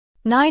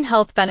9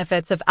 Health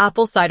Benefits of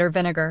Apple Cider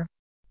Vinegar.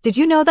 Did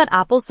you know that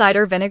apple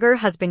cider vinegar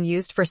has been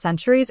used for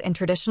centuries in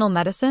traditional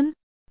medicine?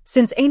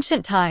 Since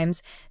ancient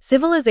times,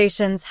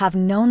 civilizations have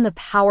known the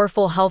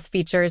powerful health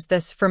features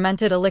this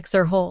fermented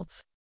elixir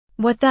holds.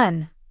 What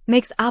then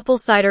makes apple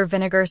cider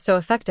vinegar so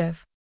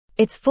effective?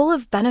 It's full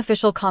of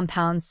beneficial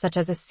compounds such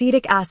as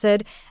acetic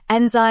acid,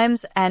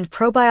 enzymes, and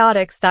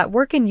probiotics that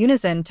work in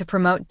unison to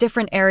promote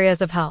different areas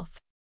of health.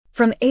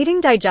 From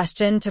aiding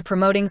digestion to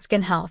promoting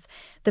skin health,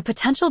 the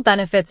potential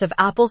benefits of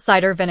apple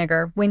cider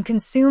vinegar when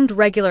consumed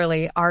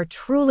regularly are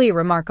truly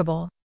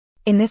remarkable.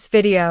 In this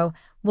video,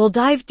 we'll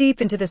dive deep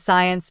into the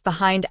science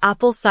behind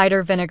apple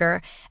cider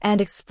vinegar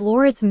and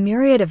explore its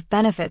myriad of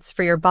benefits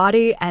for your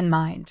body and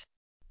mind.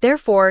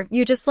 Therefore,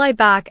 you just lie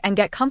back and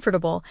get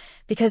comfortable,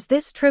 because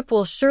this trip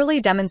will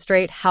surely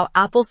demonstrate how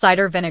apple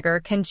cider vinegar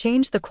can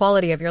change the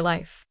quality of your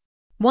life.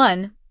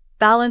 1.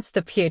 Balance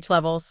the pH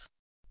levels.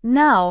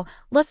 Now,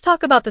 let's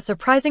talk about the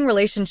surprising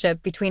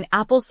relationship between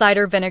apple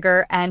cider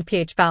vinegar and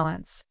pH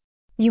balance.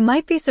 You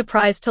might be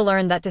surprised to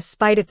learn that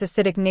despite its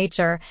acidic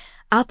nature,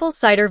 apple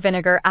cider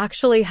vinegar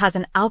actually has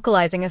an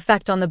alkalizing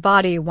effect on the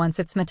body once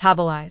it's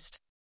metabolized.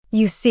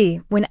 You see,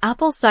 when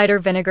apple cider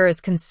vinegar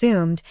is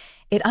consumed,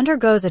 it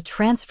undergoes a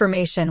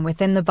transformation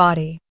within the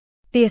body.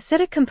 The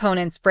acidic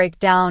components break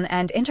down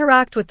and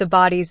interact with the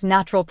body's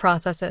natural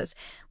processes,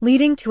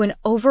 leading to an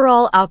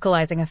overall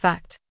alkalizing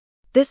effect.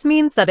 This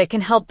means that it can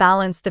help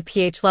balance the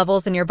pH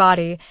levels in your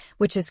body,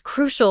 which is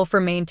crucial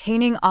for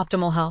maintaining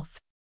optimal health.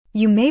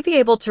 You may be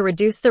able to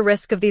reduce the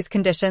risk of these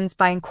conditions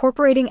by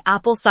incorporating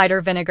apple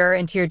cider vinegar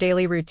into your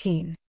daily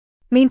routine.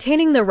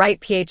 Maintaining the right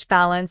pH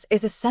balance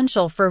is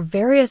essential for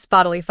various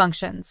bodily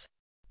functions.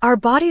 Our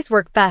bodies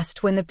work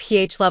best when the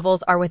pH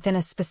levels are within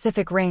a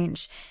specific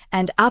range,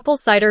 and apple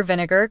cider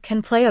vinegar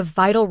can play a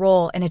vital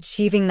role in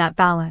achieving that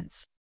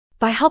balance.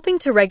 By helping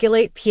to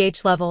regulate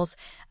pH levels,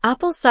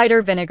 apple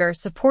cider vinegar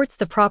supports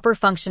the proper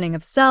functioning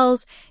of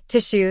cells,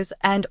 tissues,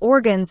 and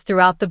organs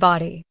throughout the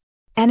body.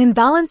 An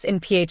imbalance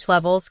in pH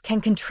levels can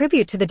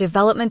contribute to the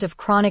development of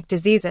chronic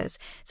diseases,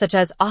 such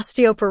as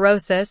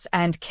osteoporosis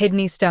and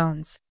kidney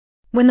stones.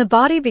 When the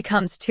body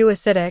becomes too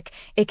acidic,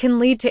 it can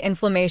lead to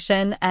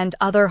inflammation and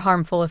other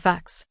harmful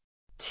effects.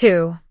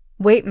 2.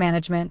 Weight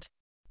management.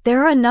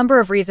 There are a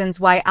number of reasons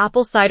why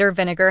apple cider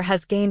vinegar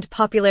has gained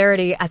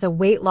popularity as a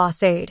weight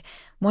loss aid,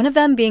 one of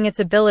them being its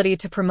ability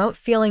to promote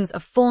feelings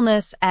of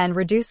fullness and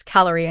reduce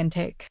calorie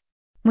intake.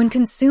 When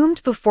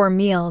consumed before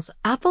meals,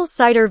 apple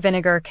cider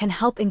vinegar can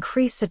help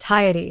increase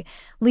satiety,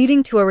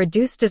 leading to a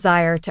reduced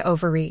desire to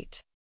overeat.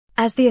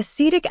 As the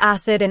acetic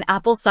acid in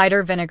apple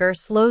cider vinegar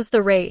slows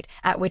the rate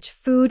at which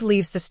food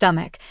leaves the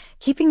stomach,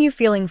 keeping you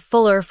feeling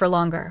fuller for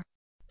longer.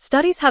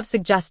 Studies have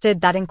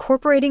suggested that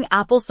incorporating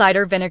apple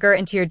cider vinegar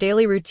into your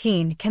daily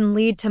routine can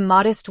lead to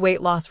modest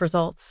weight loss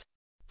results.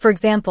 For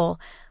example,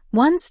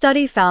 one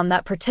study found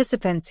that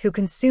participants who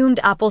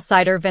consumed apple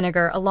cider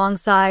vinegar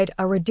alongside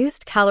a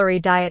reduced-calorie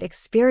diet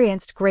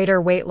experienced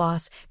greater weight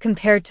loss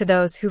compared to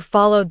those who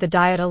followed the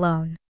diet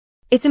alone.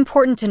 It's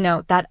important to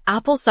note that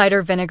apple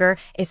cider vinegar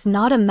is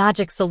not a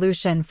magic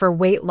solution for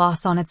weight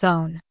loss on its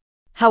own.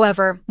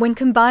 However, when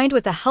combined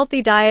with a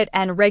healthy diet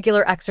and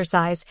regular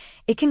exercise,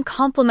 it can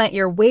complement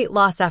your weight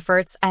loss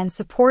efforts and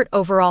support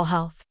overall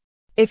health.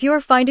 If you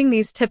are finding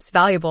these tips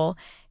valuable,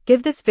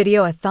 give this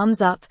video a thumbs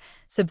up,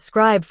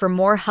 subscribe for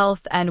more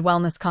health and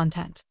wellness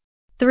content.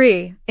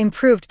 3.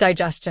 Improved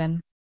digestion.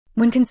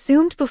 When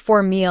consumed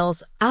before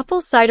meals, apple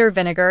cider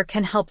vinegar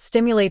can help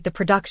stimulate the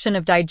production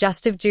of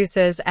digestive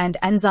juices and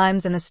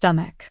enzymes in the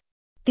stomach.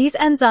 These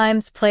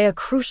enzymes play a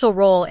crucial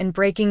role in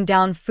breaking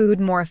down food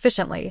more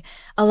efficiently,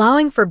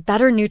 allowing for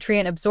better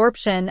nutrient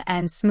absorption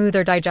and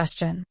smoother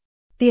digestion.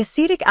 The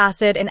acetic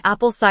acid in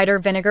apple cider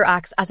vinegar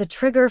acts as a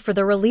trigger for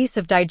the release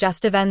of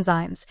digestive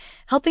enzymes,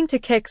 helping to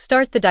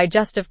kick-start the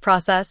digestive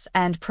process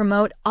and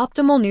promote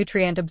optimal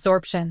nutrient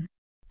absorption.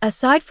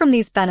 Aside from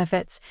these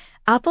benefits,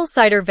 apple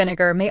cider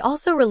vinegar may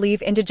also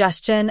relieve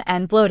indigestion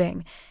and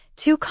bloating,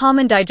 two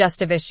common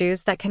digestive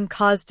issues that can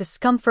cause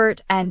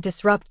discomfort and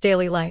disrupt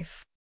daily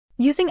life.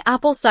 Using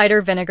apple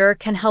cider vinegar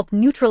can help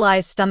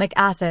neutralize stomach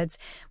acids,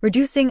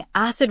 reducing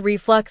acid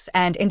reflux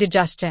and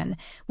indigestion,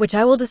 which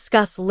I will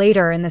discuss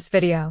later in this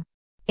video.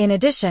 In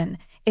addition,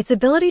 its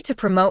ability to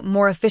promote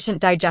more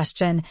efficient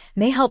digestion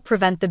may help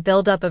prevent the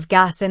buildup of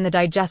gas in the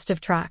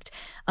digestive tract,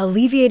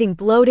 alleviating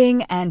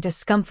bloating and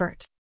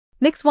discomfort.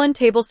 Mix 1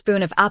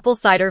 tablespoon of apple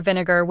cider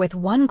vinegar with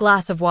 1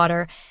 glass of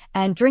water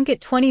and drink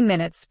it 20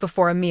 minutes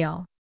before a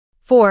meal.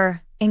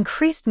 4.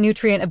 Increased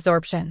nutrient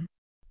absorption.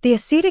 The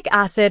acetic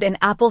acid in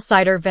apple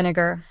cider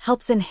vinegar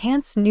helps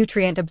enhance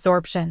nutrient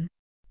absorption.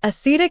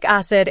 Acetic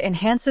acid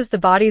enhances the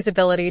body's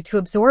ability to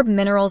absorb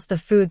minerals the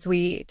foods we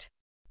eat.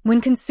 When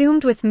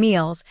consumed with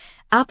meals,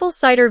 apple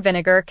cider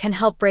vinegar can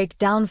help break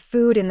down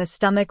food in the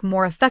stomach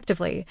more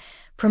effectively,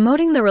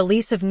 promoting the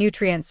release of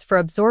nutrients for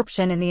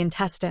absorption in the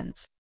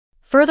intestines.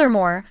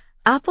 Furthermore,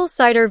 apple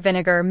cider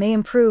vinegar may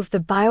improve the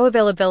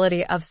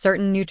bioavailability of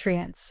certain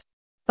nutrients.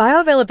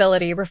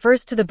 Bioavailability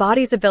refers to the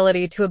body's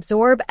ability to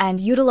absorb and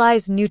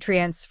utilize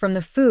nutrients from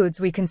the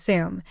foods we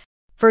consume.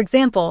 For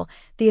example,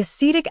 the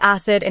acetic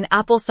acid in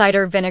apple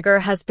cider vinegar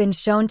has been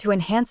shown to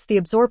enhance the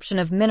absorption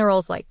of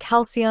minerals like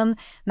calcium,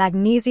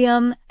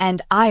 magnesium,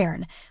 and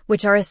iron,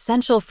 which are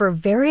essential for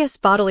various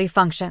bodily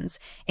functions,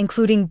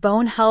 including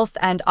bone health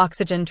and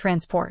oxygen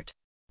transport.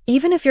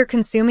 Even if you're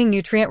consuming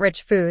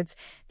nutrient-rich foods,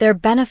 their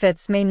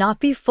benefits may not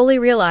be fully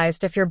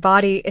realized if your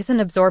body isn't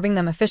absorbing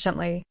them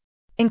efficiently.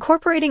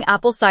 Incorporating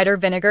apple cider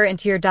vinegar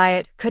into your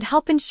diet could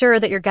help ensure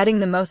that you're getting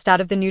the most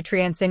out of the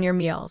nutrients in your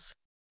meals.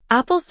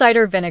 Apple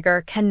cider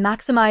vinegar can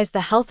maximize the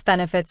health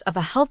benefits of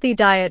a healthy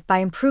diet by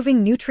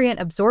improving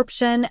nutrient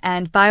absorption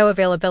and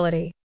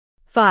bioavailability.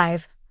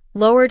 5.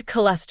 Lowered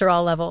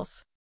cholesterol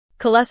levels.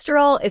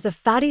 Cholesterol is a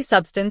fatty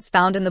substance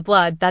found in the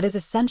blood that is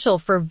essential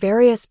for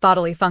various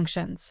bodily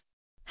functions.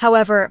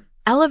 However,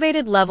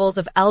 elevated levels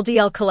of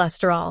LDL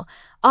cholesterol,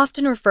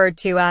 often referred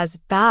to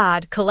as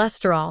bad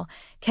cholesterol,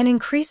 can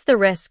increase the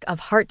risk of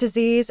heart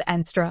disease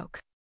and stroke.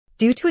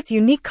 Due to its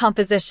unique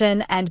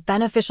composition and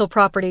beneficial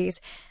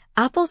properties,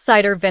 apple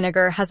cider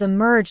vinegar has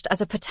emerged as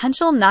a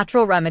potential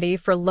natural remedy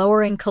for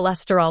lowering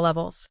cholesterol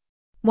levels.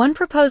 One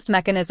proposed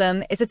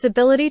mechanism is its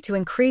ability to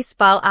increase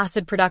bile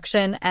acid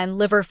production and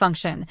liver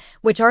function,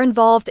 which are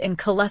involved in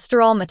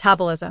cholesterol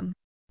metabolism.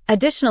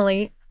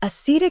 Additionally,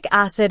 acetic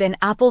acid in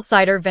apple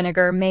cider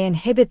vinegar may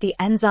inhibit the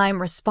enzyme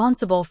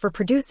responsible for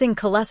producing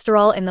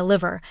cholesterol in the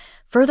liver,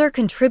 further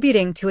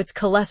contributing to its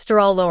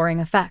cholesterol-lowering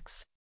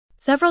effects.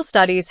 Several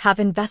studies have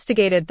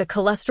investigated the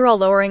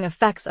cholesterol-lowering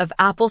effects of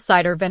apple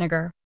cider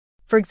vinegar.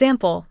 For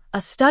example, a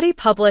study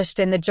published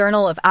in the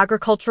Journal of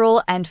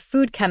Agricultural and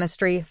Food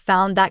Chemistry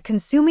found that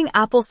consuming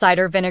apple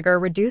cider vinegar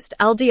reduced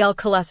LDL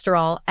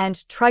cholesterol and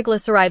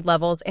triglyceride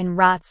levels in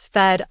rats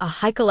fed a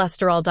high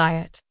cholesterol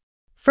diet.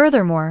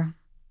 Furthermore,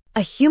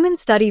 a human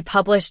study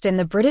published in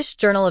the British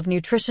Journal of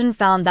Nutrition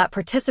found that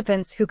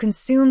participants who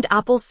consumed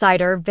apple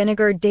cider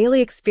vinegar daily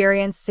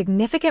experienced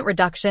significant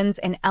reductions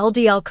in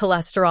LDL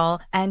cholesterol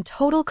and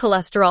total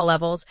cholesterol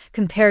levels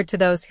compared to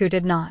those who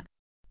did not.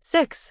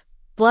 6.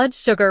 Blood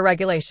sugar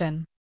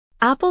regulation.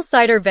 Apple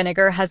cider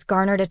vinegar has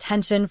garnered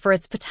attention for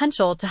its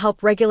potential to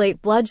help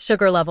regulate blood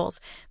sugar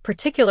levels,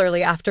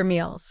 particularly after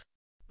meals.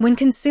 When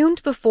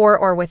consumed before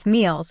or with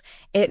meals,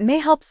 it may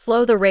help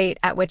slow the rate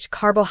at which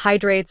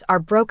carbohydrates are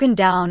broken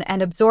down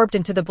and absorbed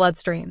into the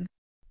bloodstream.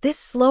 This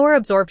slower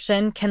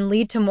absorption can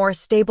lead to more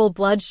stable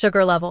blood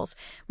sugar levels,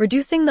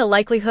 reducing the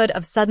likelihood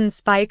of sudden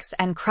spikes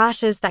and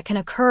crashes that can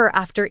occur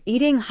after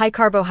eating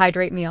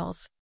high-carbohydrate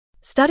meals.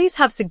 Studies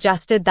have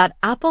suggested that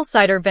apple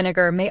cider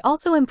vinegar may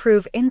also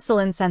improve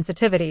insulin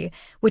sensitivity,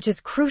 which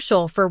is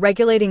crucial for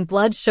regulating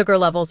blood sugar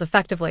levels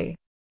effectively.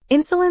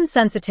 Insulin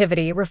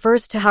sensitivity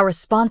refers to how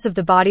responsive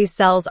the body's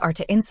cells are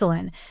to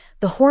insulin,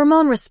 the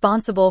hormone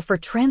responsible for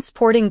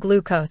transporting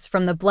glucose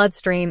from the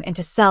bloodstream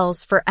into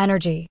cells for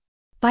energy.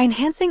 By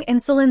enhancing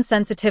insulin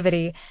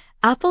sensitivity,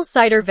 apple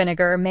cider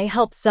vinegar may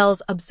help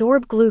cells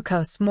absorb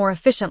glucose more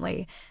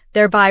efficiently,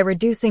 thereby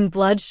reducing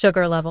blood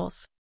sugar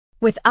levels.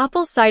 With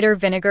apple cider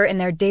vinegar in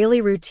their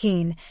daily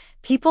routine,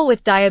 people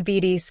with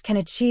diabetes can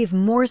achieve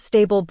more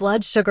stable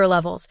blood sugar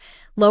levels,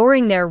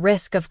 lowering their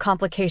risk of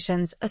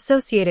complications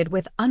associated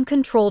with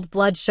uncontrolled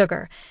blood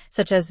sugar,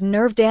 such as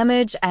nerve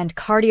damage and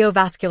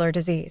cardiovascular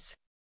disease.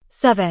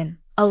 7.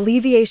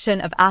 Alleviation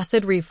of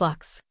acid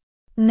reflux.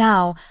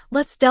 Now,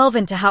 let's delve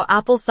into how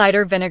apple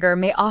cider vinegar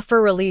may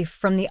offer relief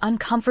from the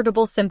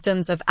uncomfortable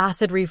symptoms of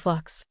acid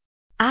reflux.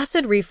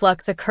 Acid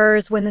reflux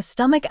occurs when the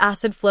stomach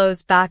acid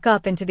flows back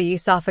up into the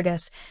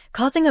esophagus,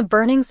 causing a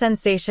burning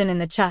sensation in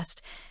the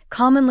chest,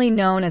 commonly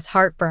known as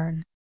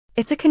heartburn.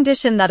 It's a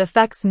condition that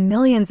affects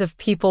millions of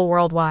people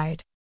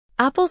worldwide.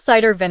 Apple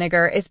cider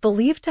vinegar is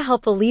believed to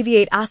help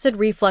alleviate acid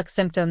reflux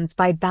symptoms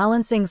by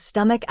balancing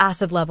stomach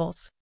acid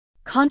levels.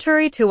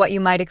 Contrary to what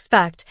you might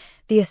expect,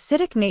 the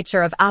acidic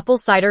nature of apple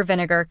cider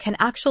vinegar can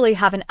actually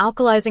have an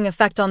alkalizing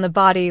effect on the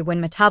body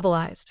when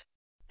metabolized.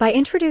 By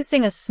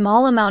introducing a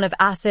small amount of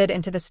acid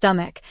into the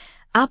stomach,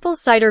 apple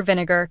cider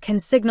vinegar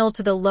can signal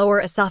to the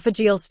lower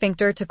esophageal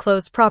sphincter to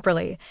close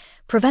properly,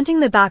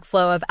 preventing the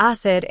backflow of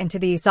acid into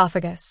the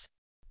esophagus.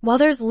 While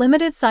there's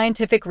limited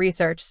scientific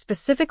research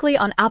specifically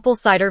on apple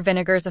cider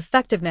vinegar's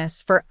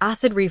effectiveness for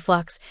acid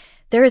reflux,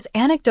 there is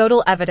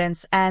anecdotal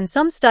evidence and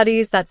some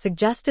studies that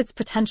suggest its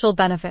potential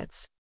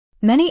benefits.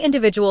 Many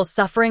individuals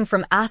suffering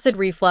from acid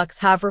reflux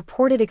have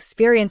reported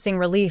experiencing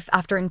relief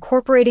after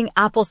incorporating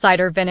apple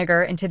cider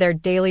vinegar into their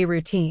daily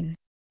routine.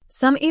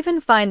 Some even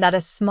find that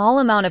a small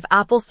amount of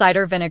apple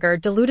cider vinegar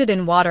diluted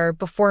in water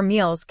before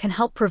meals can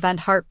help prevent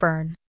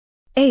heartburn.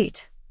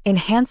 8.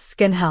 Enhance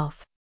skin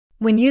health.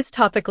 When used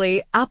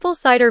topically, apple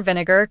cider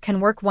vinegar can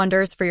work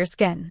wonders for your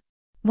skin.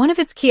 One of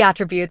its key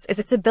attributes is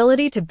its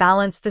ability to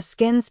balance the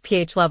skin's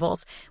pH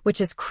levels,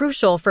 which is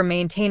crucial for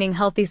maintaining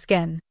healthy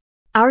skin.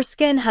 Our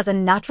skin has a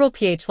natural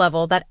pH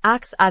level that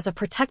acts as a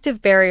protective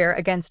barrier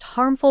against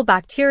harmful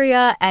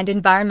bacteria and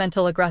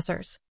environmental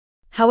aggressors.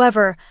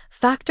 However,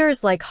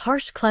 factors like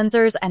harsh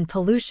cleansers and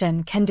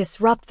pollution can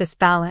disrupt this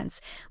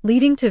balance,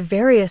 leading to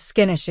various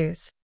skin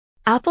issues.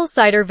 Apple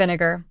cider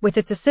vinegar, with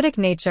its acidic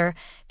nature,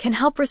 can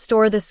help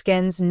restore the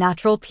skin's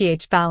natural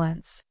pH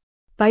balance.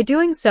 By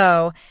doing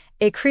so,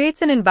 it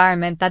creates an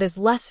environment that is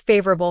less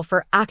favorable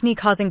for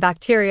acne-causing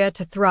bacteria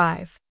to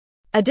thrive.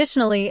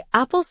 Additionally,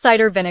 apple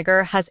cider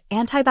vinegar has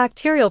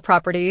antibacterial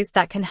properties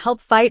that can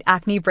help fight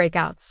acne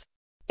breakouts.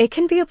 It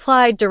can be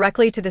applied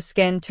directly to the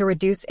skin to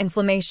reduce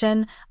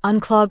inflammation,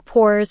 unclog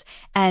pores,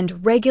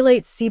 and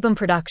regulate sebum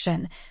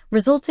production,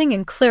 resulting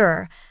in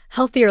clearer,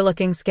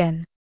 healthier-looking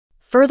skin.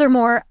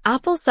 Furthermore,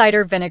 apple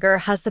cider vinegar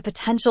has the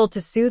potential to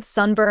soothe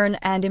sunburn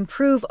and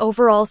improve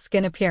overall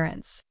skin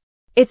appearance.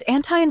 Its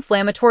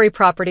anti-inflammatory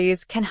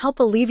properties can help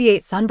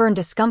alleviate sunburn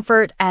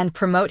discomfort and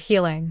promote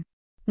healing.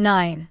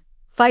 9.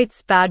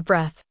 Fights bad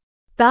breath.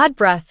 Bad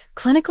breath,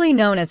 clinically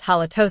known as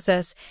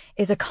halitosis,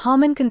 is a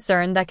common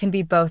concern that can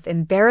be both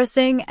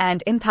embarrassing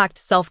and impact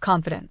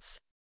self-confidence.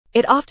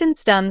 It often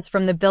stems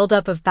from the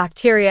buildup of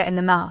bacteria in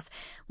the mouth,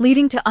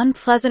 leading to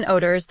unpleasant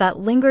odors that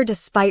linger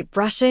despite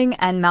brushing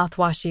and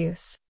mouthwash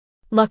use.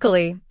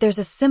 Luckily, there's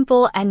a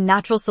simple and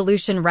natural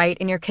solution right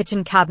in your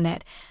kitchen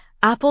cabinet: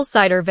 apple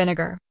cider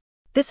vinegar.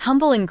 This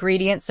humble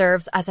ingredient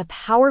serves as a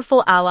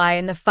powerful ally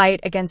in the fight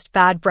against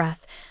bad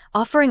breath,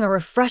 offering a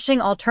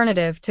refreshing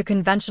alternative to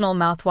conventional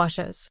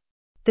mouthwashes.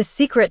 The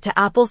secret to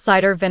apple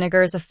cider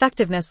vinegar's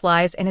effectiveness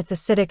lies in its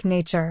acidic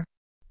nature.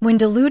 When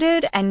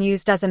diluted and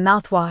used as a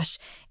mouthwash,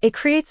 it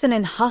creates an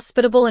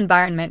inhospitable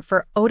environment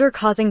for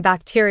odor-causing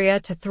bacteria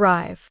to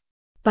thrive.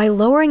 By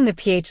lowering the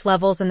pH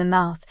levels in the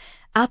mouth,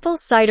 apple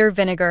cider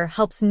vinegar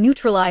helps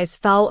neutralize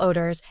foul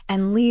odors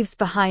and leaves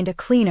behind a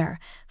cleaner,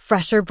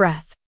 fresher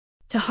breath.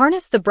 To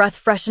harness the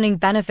breath-freshening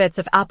benefits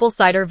of apple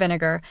cider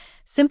vinegar,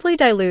 simply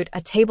dilute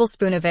a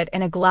tablespoon of it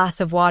in a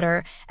glass of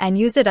water and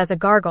use it as a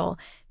gargle.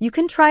 You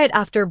can try it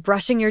after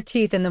brushing your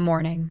teeth in the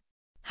morning.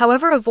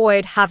 However,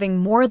 avoid having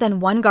more than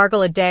one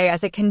gargle a day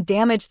as it can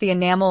damage the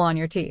enamel on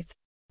your teeth.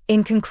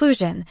 In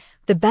conclusion,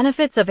 the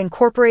benefits of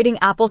incorporating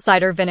apple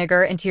cider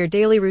vinegar into your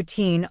daily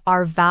routine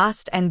are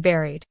vast and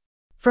varied.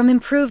 From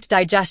improved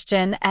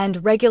digestion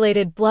and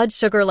regulated blood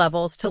sugar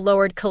levels to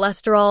lowered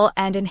cholesterol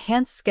and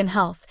enhanced skin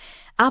health,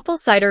 apple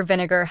cider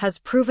vinegar has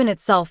proven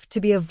itself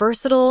to be a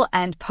versatile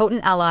and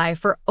potent ally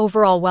for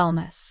overall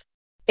wellness.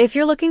 If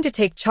you're looking to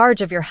take charge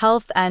of your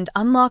health and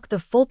unlock the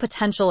full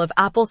potential of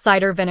apple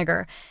cider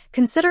vinegar,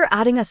 consider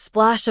adding a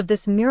splash of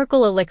this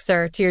miracle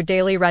elixir to your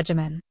daily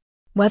regimen.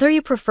 Whether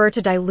you prefer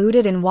to dilute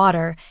it in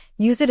water,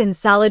 use it in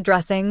salad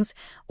dressings,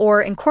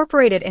 or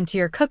incorporate it into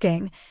your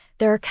cooking,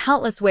 there are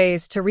countless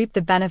ways to reap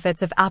the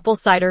benefits of apple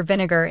cider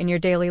vinegar in your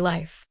daily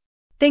life.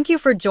 Thank you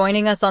for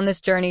joining us on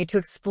this journey to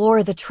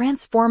explore the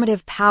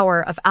transformative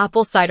power of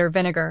apple cider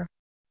vinegar.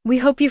 We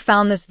hope you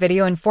found this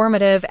video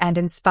informative and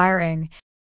inspiring.